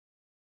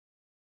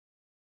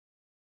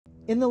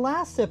In the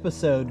last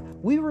episode,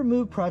 we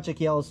removed Project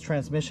Yellow's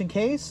transmission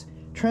case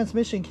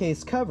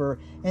cover,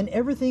 and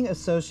everything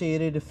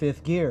associated to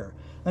fifth gear.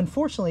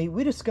 Unfortunately,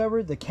 we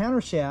discovered the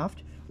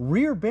countershaft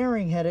rear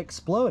bearing had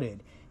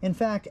exploded. In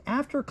fact,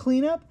 after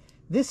cleanup,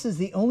 this is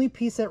the only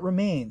piece that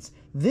remains.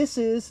 This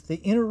is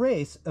the inner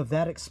race of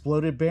that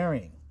exploded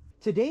bearing.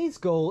 Today's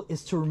goal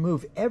is to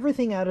remove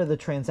everything out of the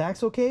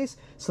transaxle case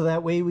so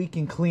that way we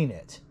can clean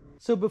it.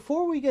 So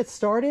before we get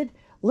started,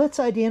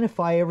 let's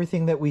identify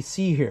everything that we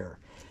see here.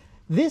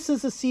 This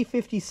is a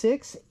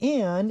C56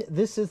 and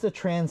this is the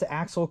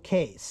transaxle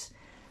case.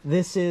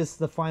 This is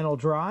the final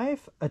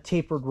drive, a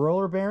tapered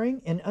roller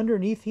bearing, and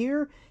underneath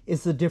here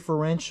is the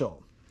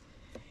differential.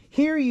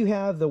 Here you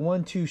have the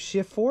 1-2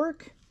 shift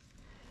fork.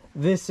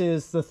 This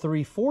is the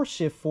 3-4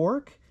 shift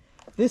fork.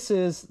 This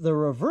is the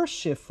reverse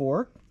shift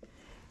fork.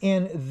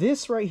 And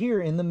this right here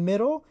in the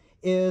middle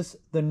is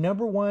the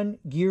number 1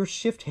 gear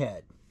shift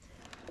head.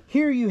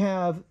 Here you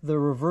have the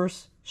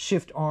reverse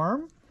shift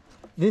arm.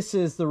 This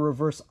is the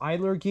reverse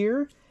idler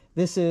gear.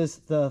 This is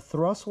the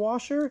thrust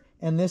washer,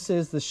 and this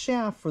is the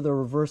shaft for the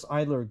reverse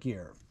idler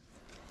gear.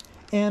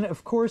 And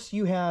of course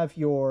you have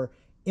your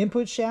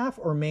input shaft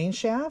or main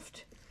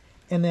shaft.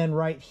 And then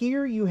right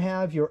here you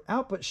have your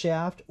output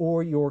shaft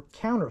or your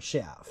counter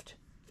shaft.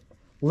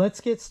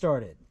 Let's get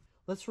started.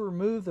 Let's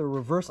remove the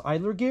reverse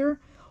idler gear.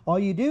 All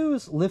you do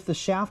is lift the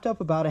shaft up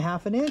about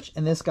 1/2 inch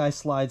and this guy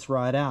slides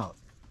right out.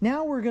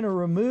 Now we're going to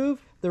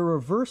remove the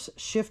reverse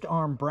shift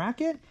arm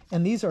bracket,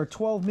 and these are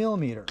 12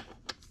 millimeter.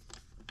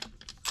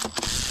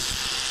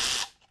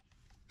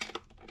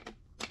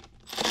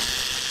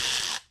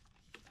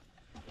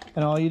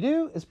 And all you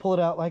do is pull it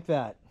out like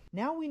that.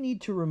 Now we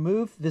need to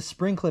remove this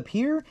spring clip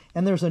here,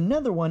 and there's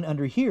another one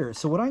under here.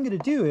 So what I'm going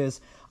to do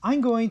is I'm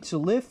going to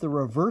lift the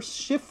reverse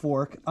shift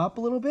fork up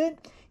a little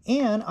bit,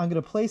 and I'm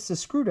going to place the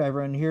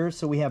screwdriver in here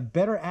so we have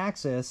better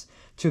access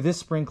to this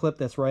spring clip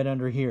that's right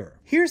under here.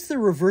 Here's the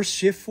reverse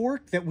shift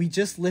fork that we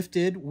just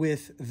lifted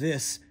with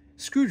this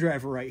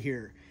screwdriver right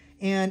here.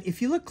 And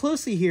if you look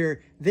closely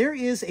here, there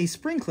is a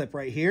spring clip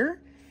right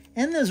here,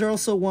 and there's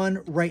also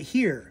one right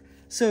here.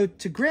 So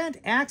to grant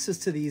access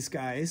to these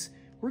guys,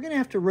 we're going to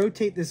have to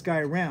rotate this guy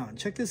around.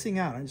 Check this thing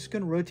out. I'm just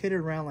going to rotate it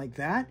around like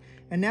that.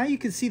 And now you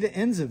can see the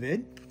ends of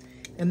it.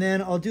 And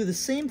then I'll do the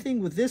same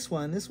thing with this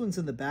one. This one's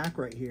in the back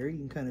right here. You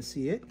can kind of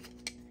see it.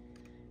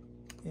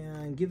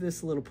 And give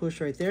this a little push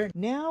right there.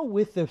 Now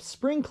with the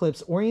spring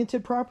clips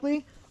oriented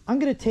properly, I'm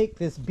going to take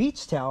this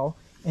beach towel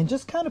and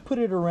just kind of put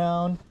it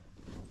around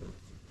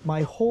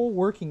my whole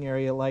working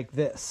area like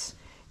this.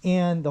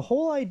 And the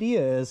whole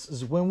idea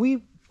is when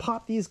we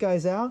pop these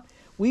guys out,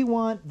 we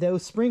want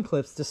those spring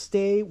clips to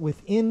stay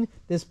within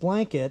this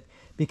blanket,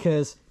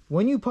 because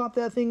when you pop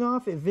that thing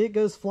off, if it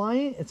goes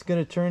flying, it's going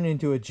to turn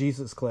into a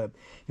Jesus clip.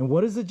 And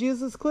what is a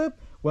Jesus clip?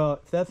 Well,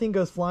 if that thing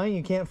goes flying,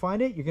 you can't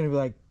find it, you're going to be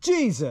like,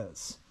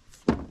 Jesus!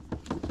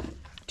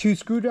 2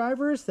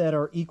 screwdrivers that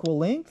are equal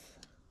length.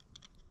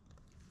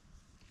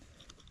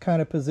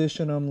 Kind of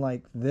position them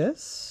like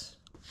this.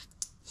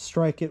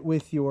 Strike it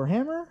with your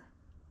hammer.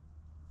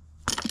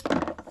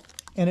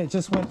 And it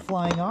just went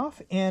flying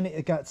off, and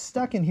it got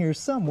stuck in here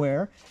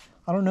somewhere.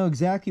 I don't know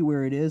exactly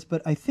where it is,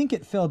 but I think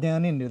it fell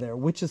down into there,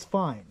 which is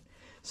fine.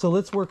 So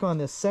let's work on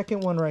this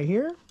second one right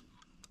here.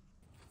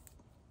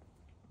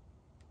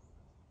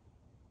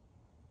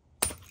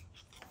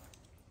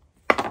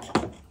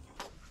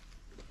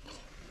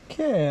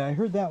 Okay, I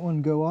heard that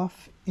one go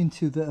off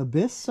into the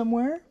abyss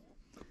somewhere.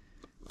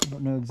 I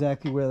don't know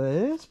exactly where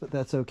that is, but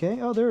that's okay.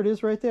 Oh, there it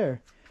is right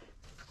there.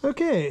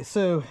 Okay,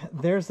 so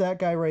there's that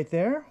guy right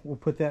there. We'll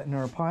put that in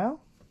our pile.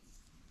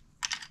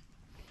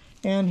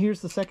 And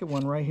here's the second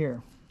one right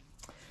here.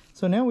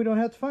 So now we don't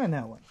have to find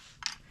that one.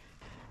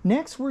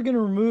 Next, we're going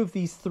to remove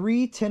these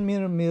 3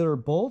 10-millimeter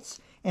bolts.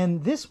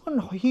 And this one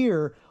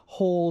here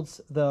holds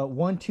the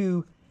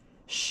 1-2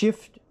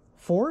 shift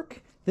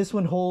fork. This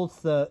one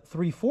holds the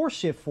 3-4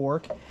 shift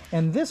fork.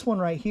 And this one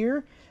right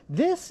here,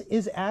 this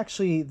is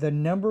actually the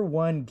number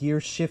 1 gear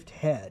shift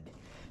head.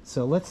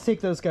 So let's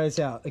take those guys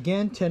out.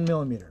 Again, 10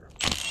 millimeter.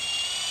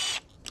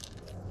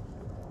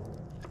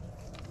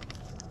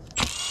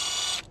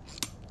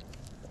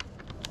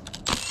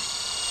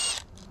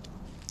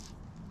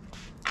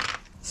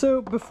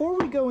 So before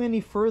we go any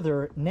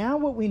further, now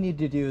what we need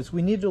to do is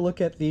we need to look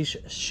at these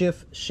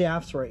shift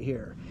shafts right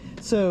here.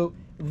 So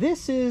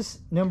this is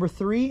number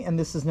 3 and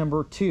this is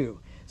number 2.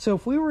 So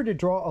if we were to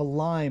draw a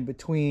line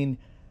between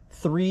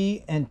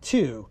 3 and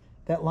 2,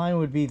 that line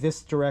would be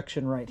this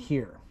direction right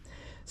here.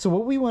 So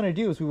what we want to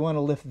do is we want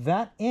to lift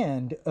that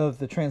end of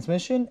the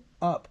transmission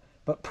up,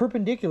 but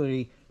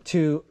perpendicularly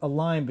to a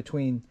line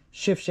between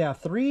shift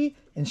shaft 3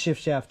 and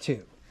shift shaft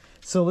 2.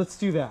 So let's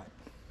do that.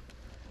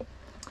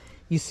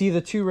 You see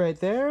the 2 right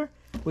there,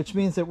 which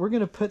means that we're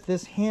going to put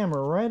this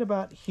hammer right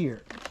about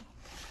here.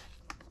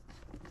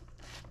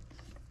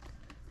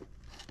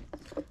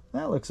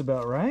 That looks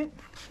about right.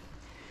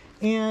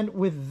 And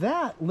with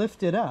that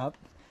lifted up,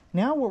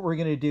 now what we're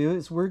going to do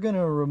is we're going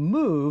to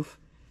remove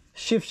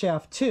shift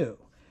shaft 2.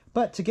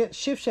 But to get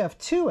shift shaft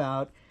 2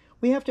 out,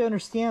 we have to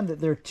understand that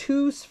there are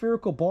two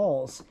spherical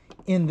balls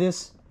in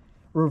this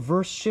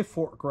reverse shift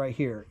fork right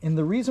here. And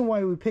the reason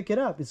why we pick it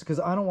up is because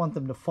I don't want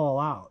them to fall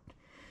out.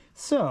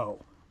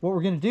 So what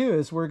we're going to do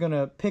is we're going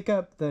to pick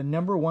up the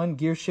number 1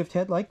 gear shift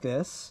head like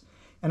this,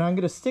 and I'm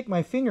going to stick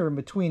my finger in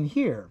between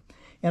here,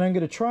 and I'm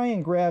going to try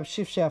and grab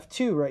shift shaft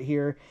 2 right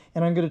here,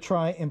 and I'm going to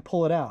try and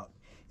pull it out.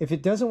 If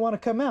it doesn't want to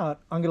come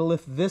out, I'm going to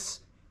lift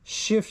this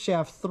shift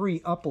shaft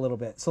 3 up a little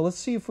bit. So let's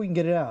see if we can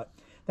get it out.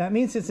 That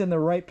means it's in the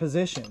right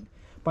position.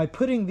 By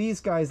putting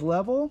these guys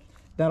level,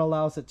 that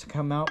allows it to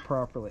come out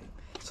properly.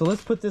 So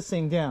let's put this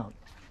thing down.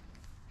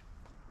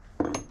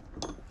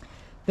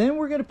 Then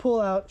we're going to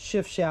pull out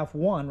shift shaft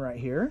 1 right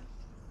here.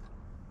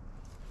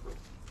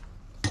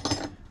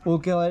 We'll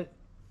get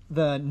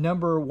the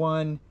number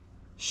 1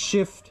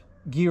 shift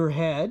gear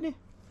head,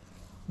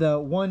 the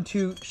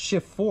 1-2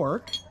 shift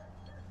fork,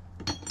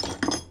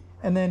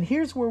 and then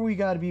here's where we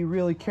got to be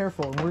really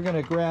careful. And we're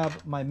going to grab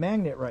my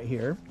magnet right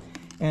here,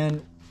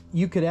 and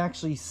you could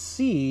actually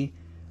see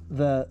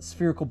the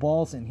spherical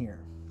balls in here.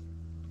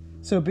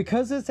 So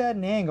because it's at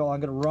an angle,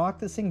 I'm going to rock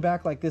this thing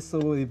back like this so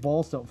the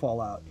balls don't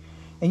fall out.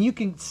 And you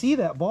can see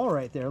that ball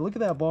right there. Look at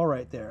that ball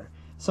right there.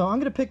 So I'm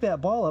going to pick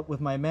that ball up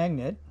with my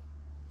magnet.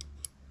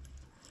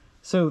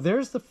 So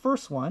there's the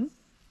first one.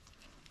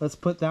 Let's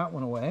put that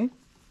one away.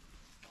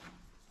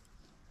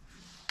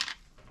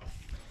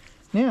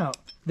 Now,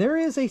 there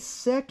is a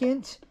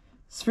second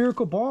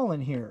spherical ball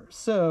in here.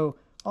 So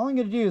all I'm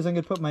going to do is I'm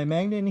going to put my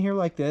magnet in here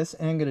like this,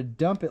 and I'm going to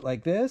dump it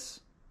like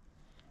this,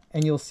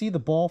 and you'll see the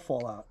ball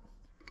fall out.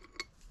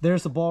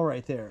 There's the ball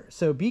right there.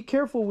 So be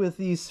careful with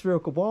these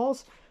spherical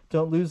balls.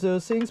 Don't lose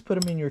those things.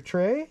 Put them in your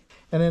tray.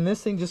 And then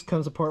this thing just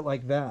comes apart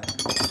like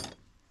that.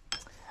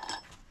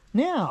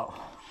 Now,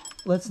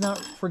 let's not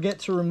forget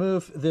to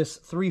remove this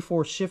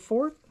 3/4 shift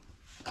fork.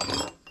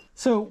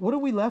 So what are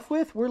we left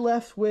with? We're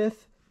left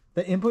with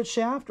the input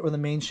shaft or the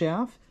main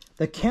shaft,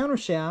 the counter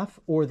shaft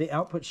or the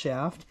output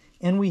shaft,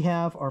 and we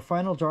have our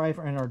final drive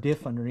and our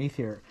diff underneath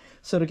here.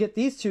 So to get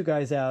these two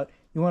guys out,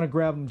 you want to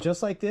grab them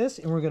just like this,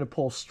 and we're going to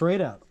pull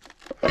straight up.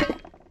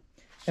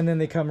 And then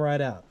they come right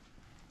out.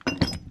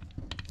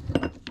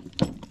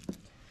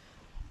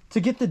 To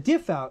get the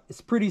diff out,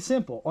 it's pretty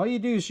simple. All you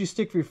do is you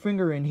stick your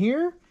finger in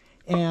here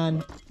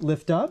and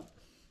lift up.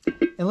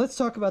 And let's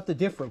talk about the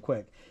diff real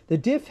quick. The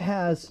diff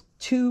has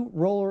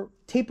 2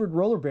 tapered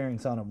roller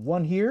bearings on them.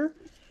 One here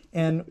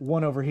and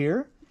one over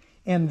here.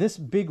 And this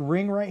big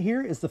ring right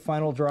here is the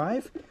final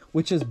drive,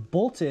 which is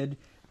bolted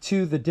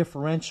to the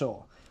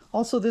differential.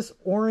 Also, this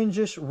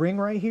orangish ring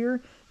right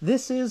here,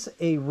 this is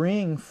a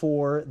ring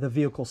for the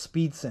vehicle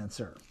speed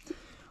sensor.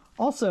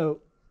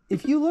 Also,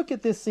 if you look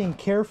at this thing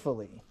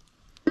carefully,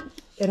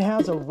 it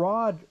has a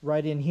rod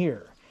right in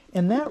here.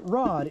 And that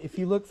rod, if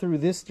you look through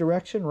this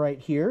direction right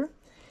here,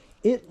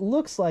 it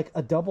looks like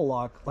a double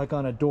lock, like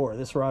on a door,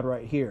 this rod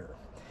right here.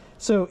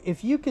 So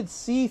if you could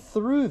see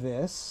through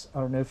this, I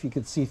don't know if you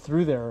could see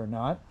through there or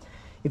not.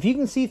 If you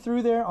can see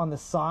through there on the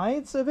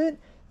sides of it,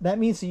 that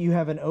means that you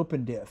have an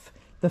open diff.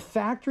 The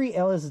factory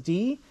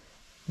LSD,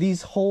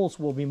 these holes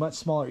will be much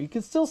smaller. You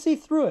can still see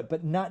through it,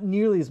 but not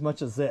nearly as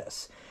much as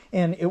this.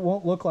 And it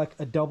won't look like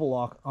a double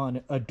lock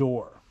on a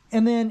door.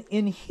 And then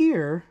in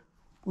here,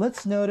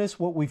 let's notice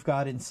what we've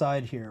got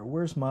inside here.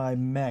 Where's my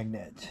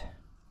magnet?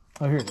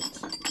 Oh, here it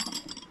is.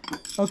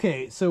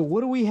 Okay, so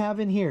what do we have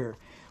in here?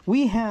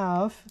 We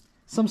have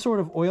some sort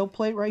of oil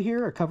plate right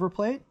here, a cover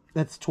plate.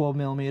 That's 12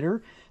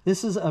 millimeter.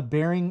 This is a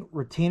bearing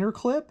retainer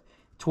clip,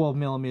 12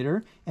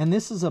 millimeter. And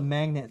this is a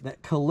magnet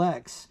that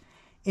collects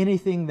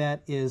anything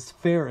that is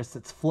ferrous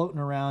that's floating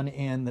around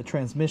in the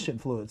transmission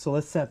fluid. So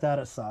let's set that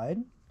aside.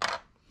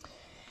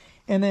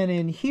 And then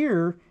in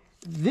here,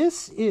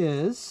 this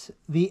is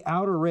the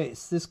outer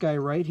race. This guy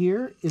right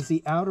here is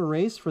the outer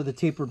race for the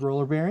tapered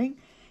roller bearing.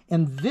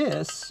 And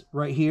this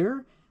right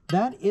here,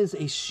 that is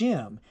a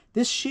shim.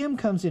 This shim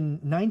comes in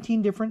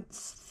 19 different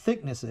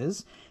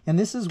thicknesses, and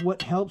this is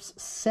what helps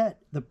set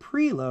the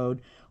preload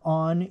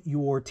on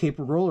your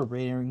tapered roller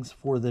bearings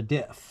for the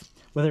diff,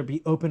 whether it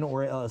be open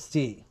or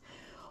LSD.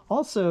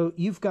 Also,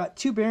 you've got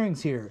 2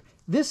 bearings here.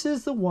 This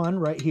is the one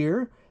right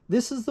here.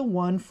 This is the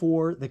one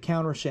for the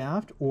counter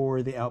shaft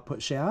or the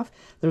output shaft.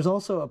 There's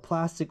also a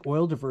plastic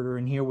oil diverter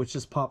in here, which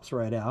just pops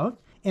right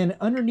out. And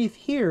underneath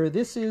here,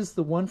 this is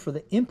the one for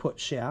the input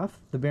shaft,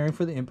 the bearing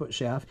for the input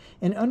shaft.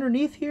 And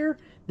underneath here,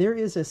 there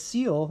is a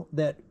seal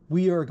that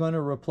we are going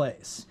to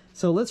replace.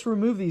 So let's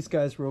remove these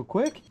guys real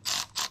quick.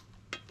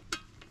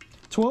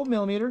 12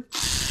 millimeter.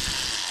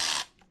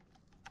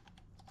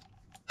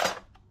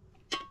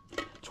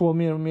 12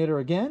 millimeter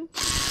again.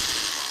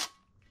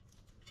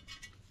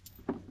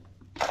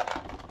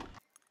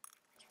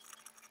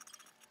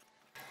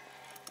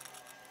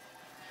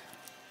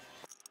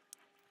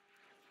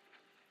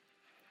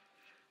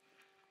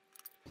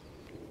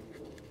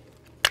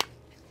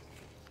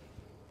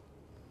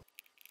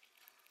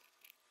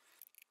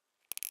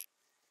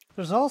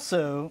 There's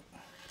also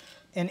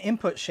an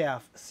input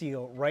shaft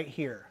seal right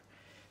here.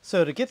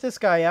 So to get this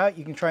guy out,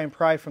 you can try and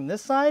pry from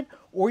this side,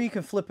 or you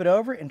can flip it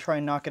over and try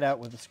and knock it out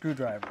with a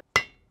screwdriver.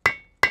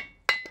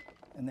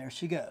 And there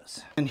she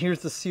goes. And here's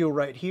the seal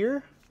right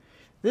here.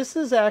 This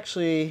is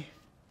actually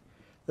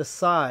the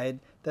side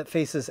that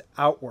faces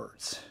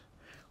outwards.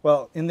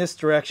 Well, in this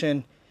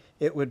direction,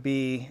 it would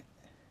be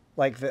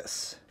like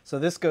this. So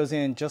this goes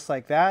in just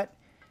like that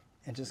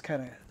and just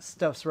kind of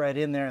stuffs right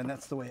in there, and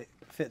that's the way it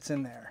fits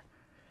in there.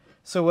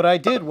 So what I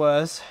did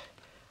was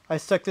I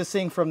stuck this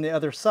thing from the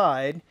other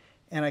side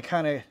and I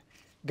kind of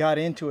got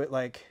into it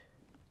like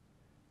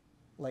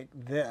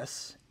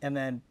this and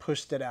then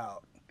pushed it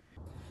out.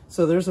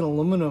 So there's an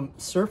aluminum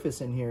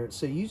surface in here,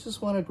 so you just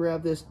want to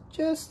grab this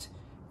just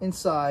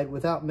inside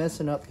without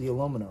messing up the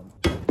aluminum.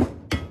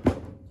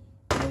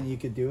 And you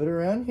could do it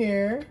around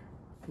here.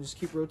 Just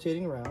keep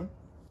rotating around.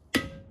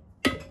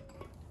 And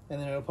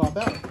then it'll pop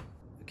out.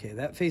 Okay,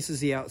 that faces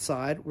the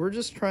outside. We're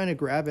just trying to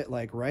grab it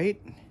like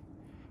right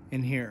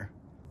in here.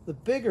 The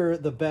bigger,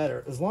 the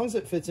better. As long as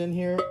it fits in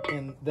here,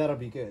 and that'll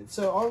be good.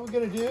 So all we're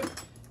gonna do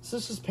is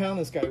let's just pound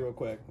this guy real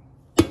quick.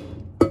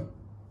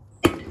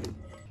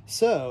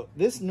 So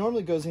this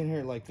normally goes in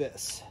here like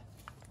this.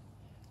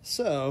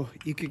 So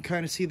you can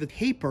kind of see the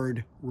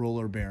tapered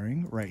roller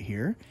bearing right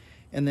here.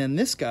 And then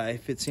this guy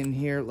fits in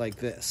here like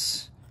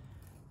this.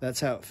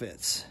 That's how it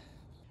fits.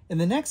 In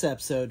the next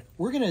episode,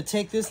 we're gonna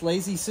take this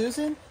Lazy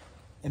Susan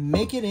and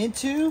make it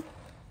into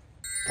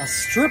a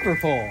stripper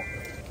pole.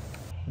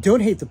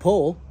 Don't hate the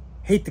pole,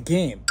 hate the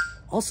game.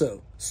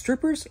 Also,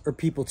 strippers are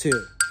people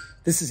too.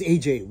 This is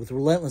AJ with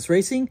Relentless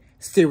Racing.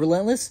 Stay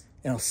relentless,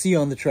 and I'll see you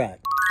on the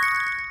track.